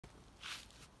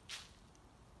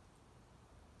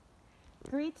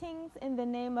Greetings in the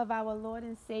name of our Lord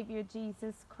and Savior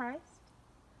Jesus Christ.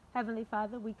 Heavenly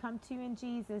Father, we come to you in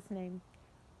Jesus' name.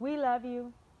 We love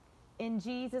you. In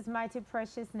Jesus' mighty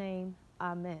precious name,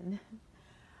 amen.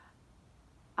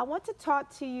 I want to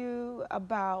talk to you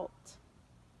about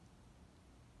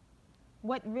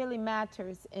what really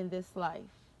matters in this life.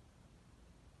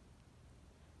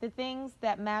 The things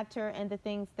that matter and the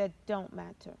things that don't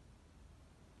matter.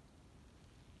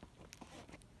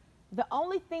 The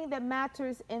only thing that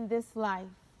matters in this life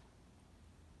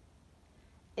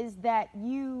is that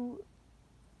you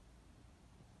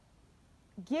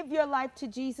give your life to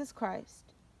Jesus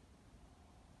Christ.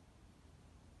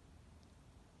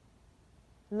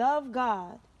 Love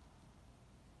God.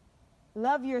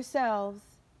 Love yourselves.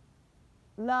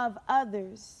 Love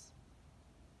others.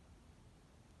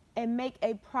 And make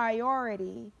a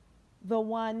priority the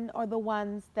one or the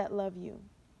ones that love you.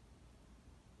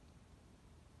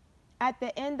 At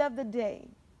the end of the day,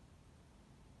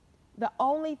 the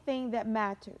only thing that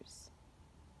matters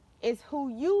is who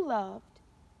you loved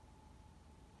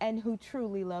and who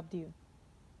truly loved you.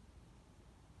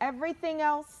 Everything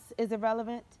else is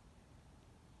irrelevant.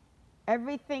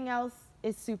 Everything else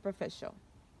is superficial.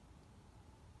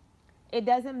 It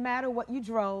doesn't matter what you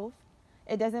drove.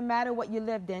 It doesn't matter what you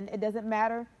lived in. It doesn't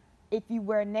matter if you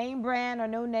wear name brand or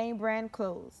no name brand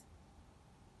clothes.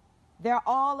 They're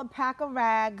all a pack of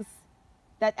rags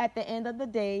that at the end of the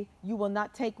day, you will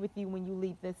not take with you when you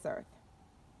leave this earth.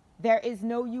 There is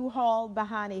no U-Haul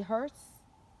behind a hearse,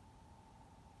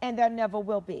 and there never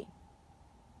will be.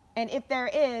 And if there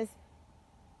is,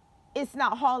 it's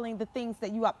not hauling the things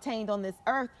that you obtained on this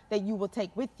earth that you will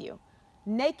take with you.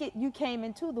 Naked you came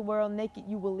into the world, naked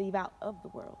you will leave out of the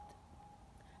world.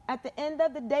 At the end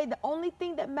of the day, the only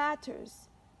thing that matters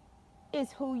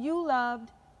is who you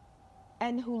loved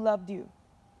and who loved you.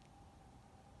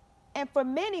 And for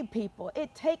many people,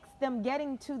 it takes them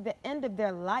getting to the end of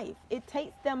their life. It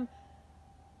takes them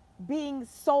being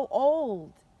so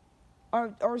old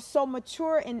or so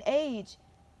mature in age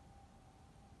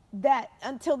that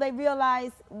until they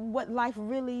realize what life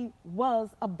really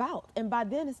was about. And by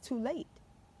then it's too late.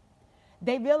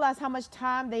 They realize how much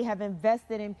time they have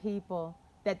invested in people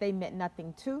that they meant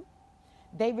nothing to.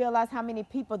 They realize how many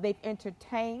people they've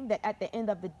entertained that at the end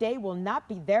of the day will not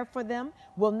be there for them,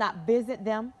 will not visit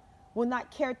them, will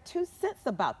not care 2 cents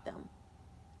about them.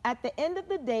 At the end of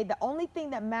the day, the only thing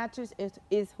that matters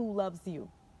is who loves you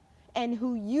and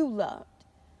who you loved.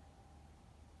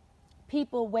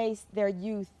 People waste their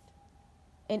youth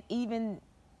and even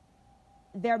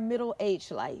their middle-aged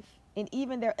life and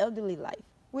even their elderly life,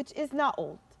 which is not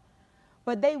old.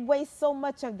 But they waste so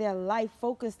much of their life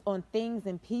focused on things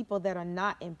and people that are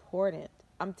not important.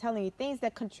 I'm telling you, things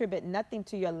that contribute nothing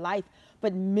to your life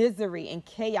but misery and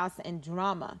chaos and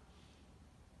drama.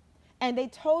 And they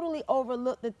totally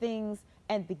overlook the things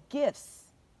and the gifts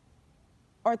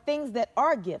or things that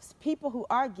are gifts, people who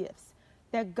are gifts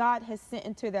that God has sent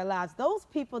into their lives. Those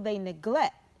people they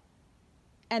neglect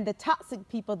and the toxic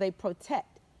people they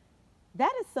protect.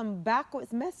 That is some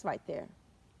backwards mess right there.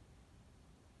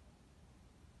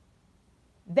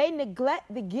 They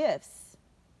neglect the gifts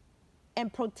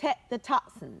and protect the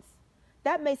toxins.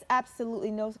 That makes absolutely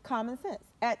no common sense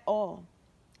at all,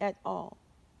 at all.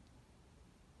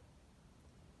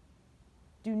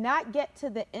 Do not get to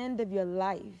the end of your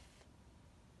life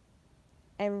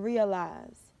and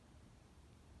realize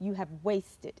you have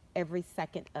wasted every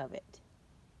second of it.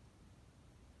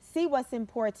 See what's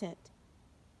important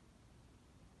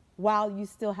while you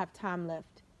still have time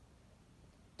left.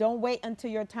 Don't wait until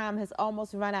your time has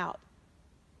almost run out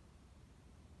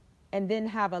and then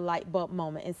have a light bulb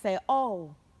moment and say,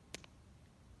 oh,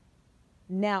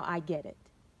 now I get it.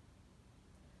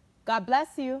 God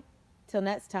bless you. Till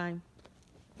next time.